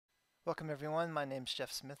Welcome everyone, my name is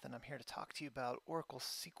Jeff Smith and I'm here to talk to you about Oracle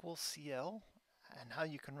SQLcl and how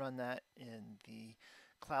you can run that in the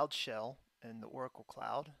Cloud Shell in the Oracle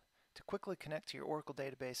Cloud to quickly connect to your Oracle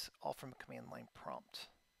database, all from a command line prompt.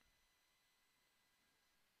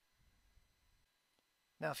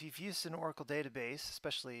 Now if you've used an Oracle database,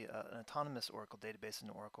 especially an autonomous Oracle database in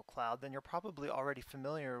the Oracle Cloud, then you're probably already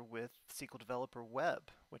familiar with SQL Developer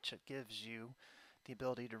Web, which gives you the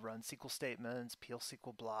ability to run SQL statements, peel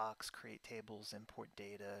SQL blocks, create tables, import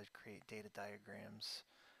data, create data diagrams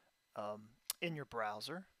in your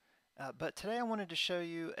browser. But today I wanted to show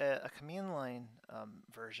you a command line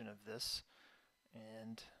version of this.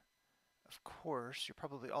 And of course, you're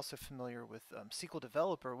probably also familiar with SQL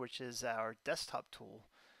Developer, which is our desktop tool,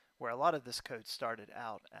 where a lot of this code started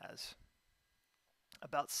out as.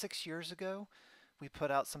 About 6 years ago, we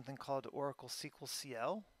put out something called Oracle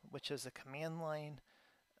SQLcl, which is a command line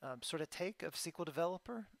sort of take of SQL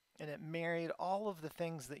Developer, and it married all of the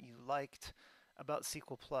things that you liked about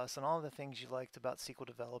SQL Plus and all of the things you liked about SQL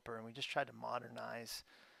Developer, and we just tried to modernize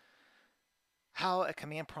how a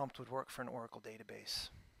command prompt would work for an Oracle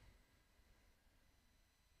database.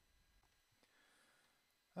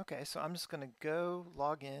 Okay, so I'm just going to go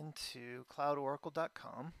log into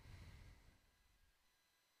cloudoracle.com.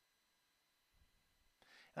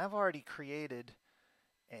 And I've already created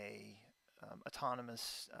a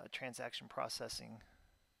autonomous transaction processing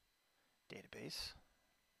database.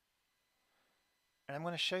 And I'm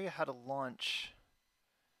going to show you how to launch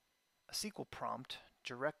a SQL prompt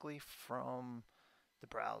directly from the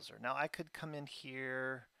browser. Now I could come in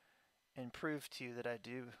here and prove to you that I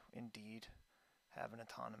do indeed have an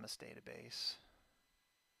autonomous database.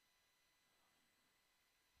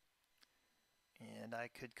 And I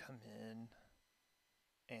could come in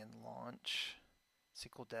and launch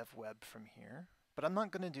SQL Dev Web from here. But I'm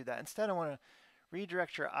not going to do that. Instead, I want to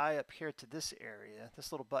redirect your eye up here to this area,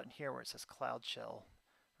 this little button here where it says Cloud Shell.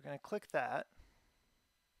 We're going to click that.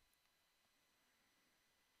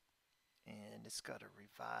 And it's got to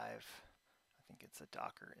revive, I think it's a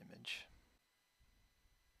Docker image.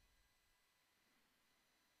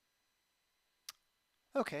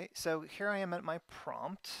 Okay, so here I am at my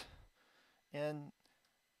prompt. And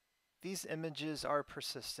these images are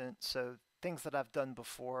persistent, so things that I've done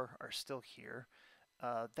before are still here.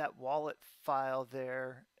 That wallet file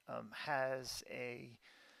there has a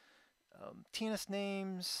TNS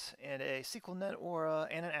names and a SQLnet Aura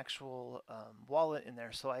and an actual wallet in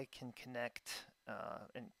there, so I can connect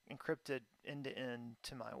and encrypt it end-to-end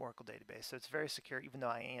to my Oracle database. So it's very secure, even though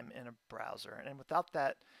I am in a browser. And without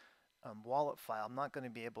that wallet file, I'm not going to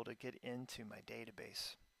be able to get into my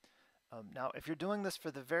database. Now, if you're doing this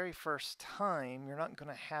for the very first time, you're not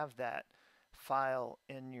going to have that file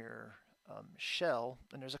in your shell.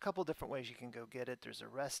 And there's a couple different ways you can go get it. There's a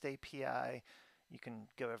REST API. You can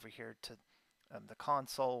go over here to the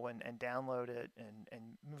console and download it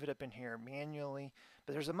and move it up in here manually.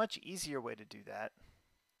 But there's a much easier way to do that.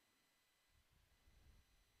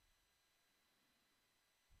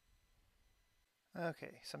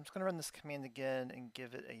 Okay, so I'm just going to run this command again and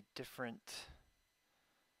give it a different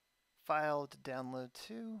file to download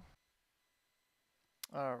to.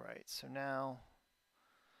 Alright, so now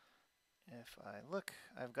if I look,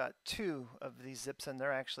 I've got two of these zips and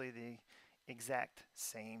they're actually the exact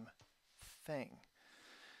same thing.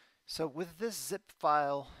 So with this zip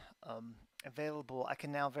file available, I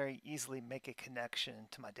can now very easily make a connection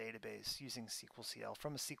to my database using SQLcl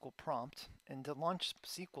from a SQL prompt. And to launch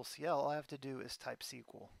SQLcl, all I have to do is type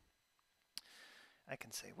SQL. I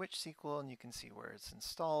can say which SQL and you can see where it's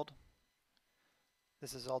installed.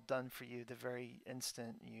 This is all done for you the very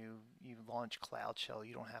instant you launch Cloud Shell.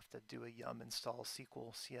 You don't have to do a yum install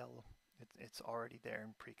SQLcl. It's already there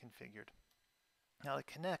and pre-configured. Now to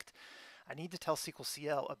connect, I need to tell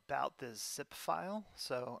SQLcl about this zip file.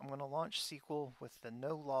 So I'm going to launch SQL with the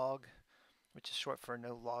no log, which is short for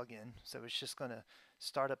no login. So it's just going to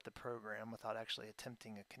start up the program without actually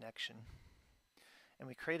attempting a connection. And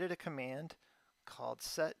we created a command called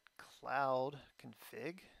set cloud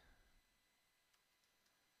config.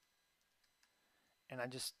 And I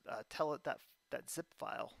just tell it that zip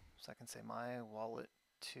file. So I can say my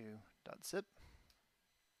wallet2.zip.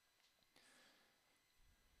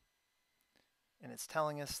 And it's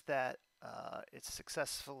telling us that it's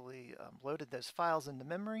successfully loaded those files into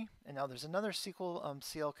memory. And now there's another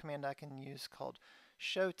SQLcl command I can use called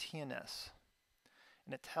show TNS.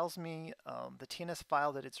 And it tells me the TNS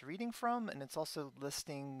file that it's reading from, and it's also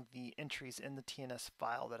listing the entries in the TNS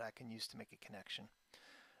file that I can use to make a connection.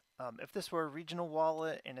 If this were a regional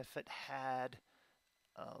wallet and if it had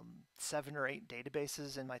 7 or 8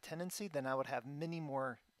 databases in my tenancy, then I would have many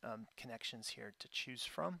more connections here to choose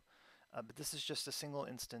from, but this is just a single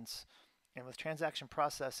instance. And with transaction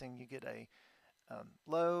processing, you get a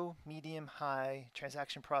low, medium, high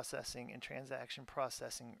transaction processing and transaction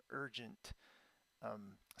processing urgent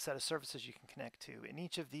set of services you can connect to. And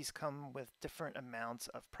each of these come with different amounts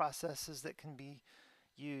of processes that can be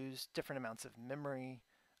used, different amounts of memory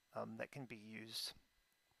that can be used.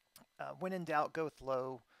 When in doubt, go with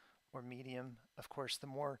low or medium. Of course, the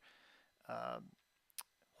more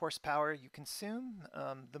horsepower you consume,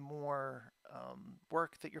 the more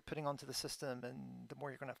work that you're putting onto the system, and the more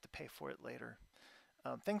you're going to have to pay for it later.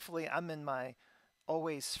 Thankfully, I'm in my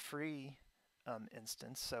always free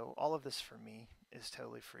instance, so all of this for me is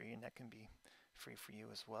totally free, and that can be free for you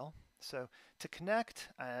as well. So to connect,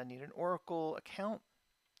 I need an Oracle account.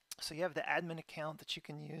 So you have the admin account that you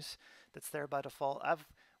can use that's there by default. I've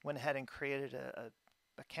went ahead and created a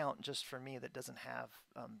account just for me that doesn't have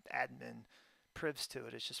admin privs to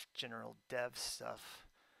it. It's just general dev stuff.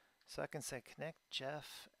 So I can say connect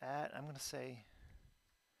Jeff at, I'm going to say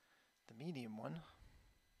the medium one.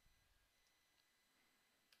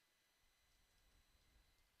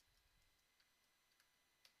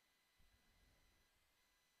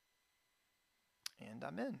 And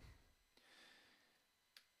I'm in.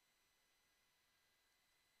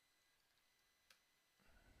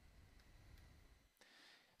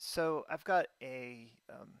 So I've got a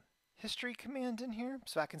history command in here,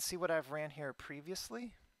 so I can see what I've ran here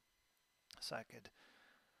previously. So I could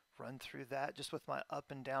run through that just with my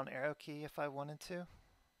up and down arrow key if I wanted to. I'm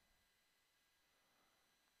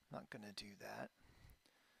not going to do that.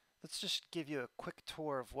 Let's just give you a quick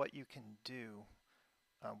tour of what you can do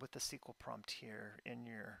with the SQL prompt here in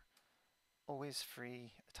your always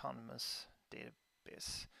free autonomous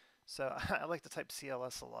database. So I like to type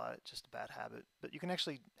CLS a lot, just a bad habit, but you can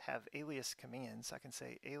actually have alias commands. I can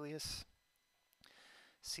say alias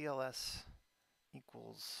CLS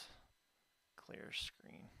equals clear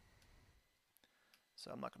screen.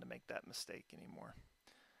 So I'm not going to make that mistake anymore.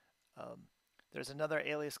 There's another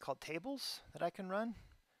alias called tables that I can run,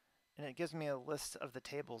 and it gives me a list of the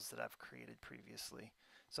tables that I've created previously.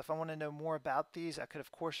 So if I want to know more about these, I could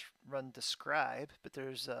of course run describe, but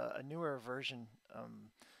there's a newer version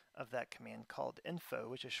of that command called info,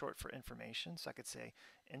 which is short for information. So I could say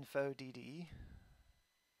info dd,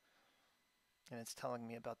 and it's telling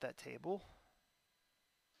me about that table.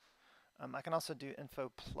 I can also do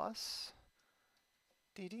info plus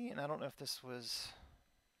dd, and I don't know if this was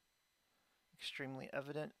extremely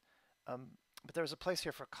evident, but there's a place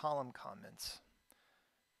here for column comments.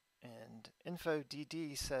 And info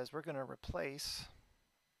dd says we're going to replace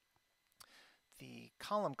the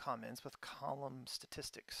column comments with column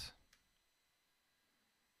statistics.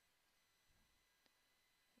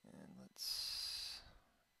 And let's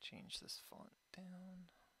change this font down.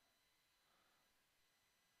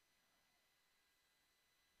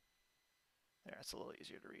 There, it's a little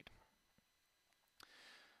easier to read.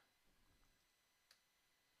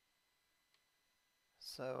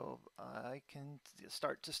 So I can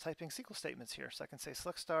start just typing SQL statements here. So I can say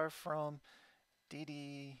select star from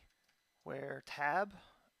dd where tab,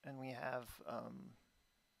 and we have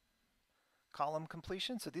column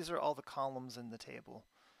completion. So these are all the columns in the table.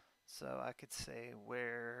 So I could say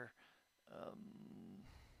where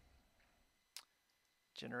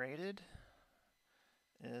generated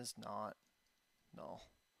is not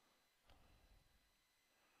null.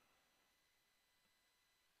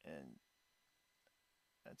 And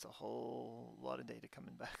that's a whole lot of data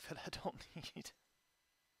coming back that I don't need.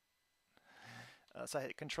 So I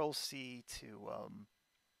hit Control-C to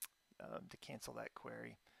cancel that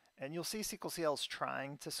query. And you'll see SQLcl is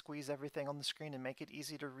trying to squeeze everything on the screen and make it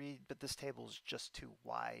easy to read, but this table is just too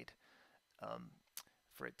wide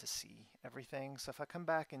for it to see everything. So if I come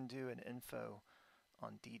back and do an info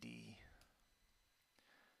on DD,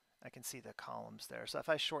 I can see the columns there. So if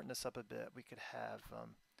I shorten this up a bit, we could have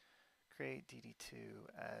create DD2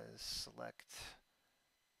 as select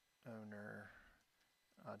owner,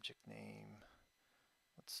 object name.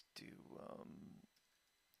 Let's do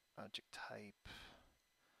object type,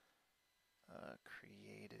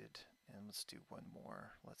 created, and let's do one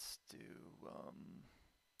more. Let's do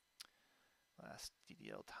last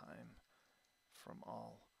DDL time from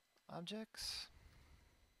all objects.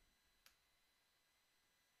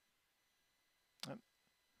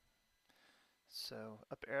 So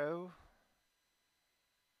up arrow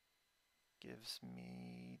gives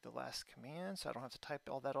me the last command, so I don't have to type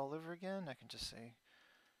all that all over again. I can just say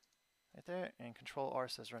right there, and Control R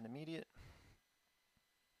says run immediate.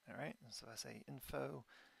 All right, so I say info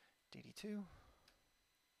DD2.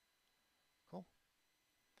 Cool.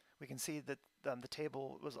 we can see that the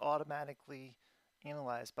table was automatically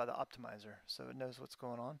analyzed by the optimizer, so it knows what's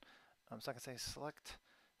going on. So I can say select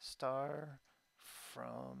star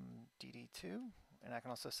from DD2, and I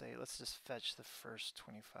can also say let's just fetch the first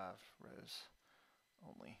 25 rows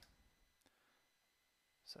only.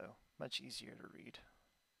 So much easier to read.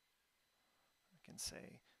 I can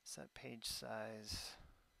say set page size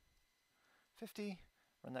 50,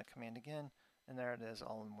 run that command again, and there it is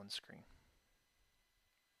all in one screen.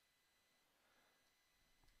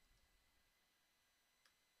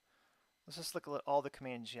 Let's just look at all the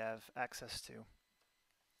commands you have access to.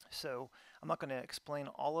 So I'm not going to explain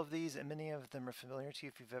all of these, and many of them are familiar to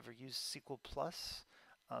you if you've ever used SQL+.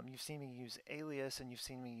 You've seen me use Alias, and you've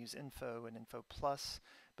seen me use info and info plus,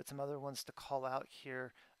 but some other ones to call out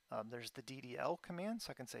here. There's the DDL command,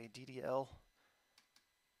 so I can say DDL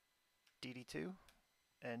DD2,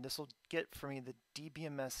 and this will get for me the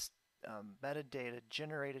DBMS metadata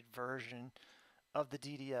generated version of the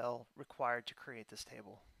DDL required to create this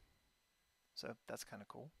table. So that's kind of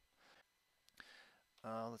cool.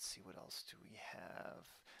 Let's see, what else do we have?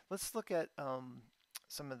 Let's look at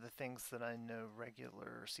some of the things that I know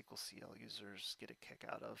regular SQLcl users get a kick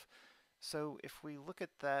out of. So if we look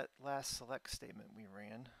at that last select statement we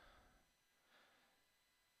ran,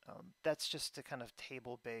 that's just a kind of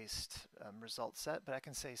table-based result set, but I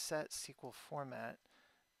can say set sqlformat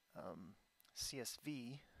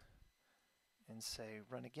CSV and say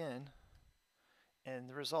run again, and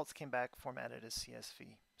the results came back formatted as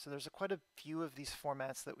CSV. So there's quite a few of these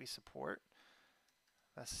formats that we support.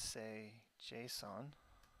 Let's say JSON.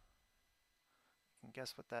 You can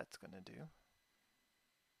guess what that's going to do.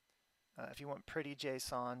 If you want pretty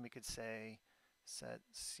JSON, we could say set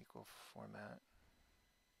sqlformat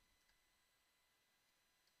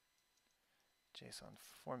JSON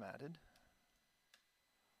formatted.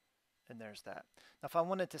 And there's that. Now if I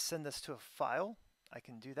wanted to send this to a file, I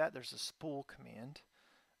can do that. There's a spool command.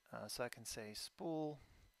 So I can say spool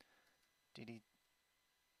DD2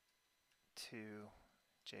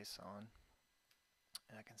 JSON,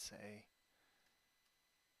 and I can say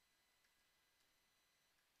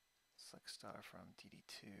select star from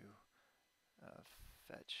DD2,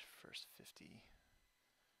 fetch first 50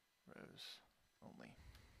 rows only.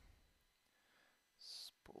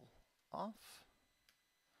 Spool off,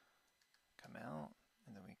 come out,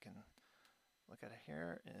 and then we can look at it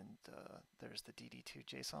here, and there's the DD2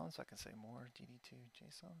 JSON, so I can say more DD2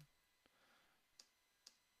 JSON.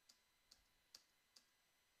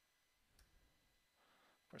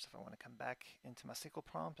 Of course, if I want to come back into my SQL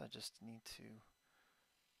prompt, I just need to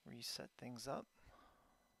reset things up.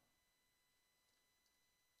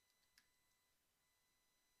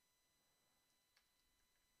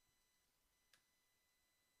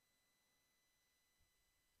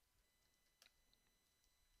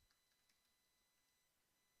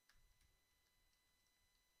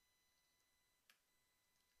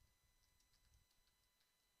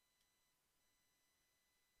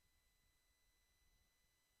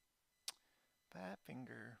 Fat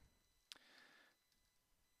finger.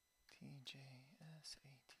 TJSATP.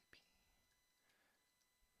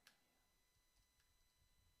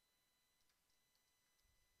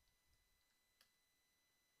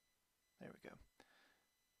 There we go.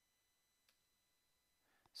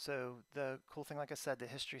 So the cool thing, like I said, the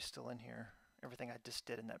history is still in here. Everything I just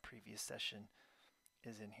did in that previous session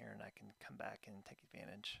is in here, and I can come back and take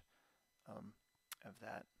advantage of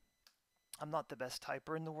that. I'm not the best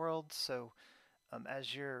typer in the world, so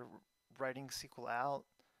as you're writing SQL out,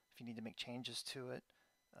 if you need to make changes to it,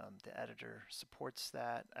 the editor supports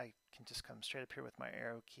that. I can just come straight up here with my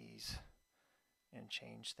arrow keys and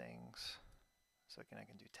change things. So again, I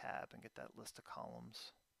can do tab and get that list of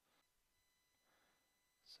columns.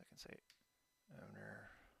 So I can say owner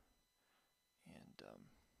and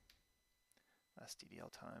last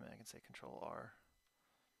DDL time, and I can say Control R.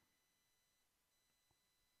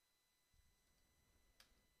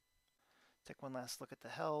 Take one last look at the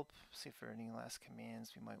help, see if there are any last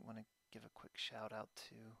commands we might want to give a quick shout out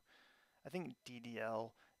to. I think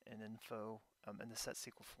DDL and info and the set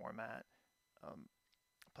SQL format,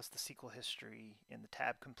 plus the SQL history and the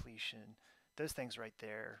tab completion, those things right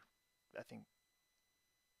there, I think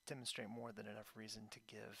demonstrate more than enough reason to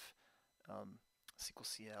give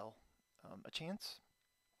SQLcl a chance.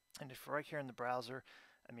 And if right here in the browser,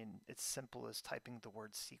 I mean, it's simple as typing the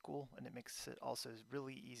word SQL, and it makes it also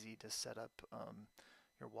really easy to set up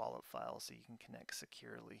your wallet file so you can connect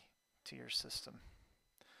securely to your system.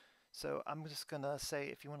 So I'm just going to say,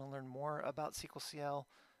 if you want to learn more about SQLcl,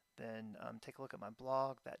 then take a look at my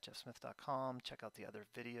blog, thatjeffsmith.com. Check out the other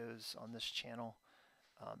videos on this channel.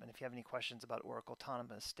 And if you have any questions about Oracle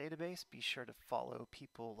Autonomous Database, be sure to follow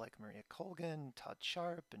people like Maria Colgan, Todd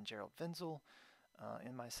Sharp, and Gerald Vinzel,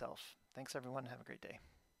 and myself. Thanks, everyone. Have a great day.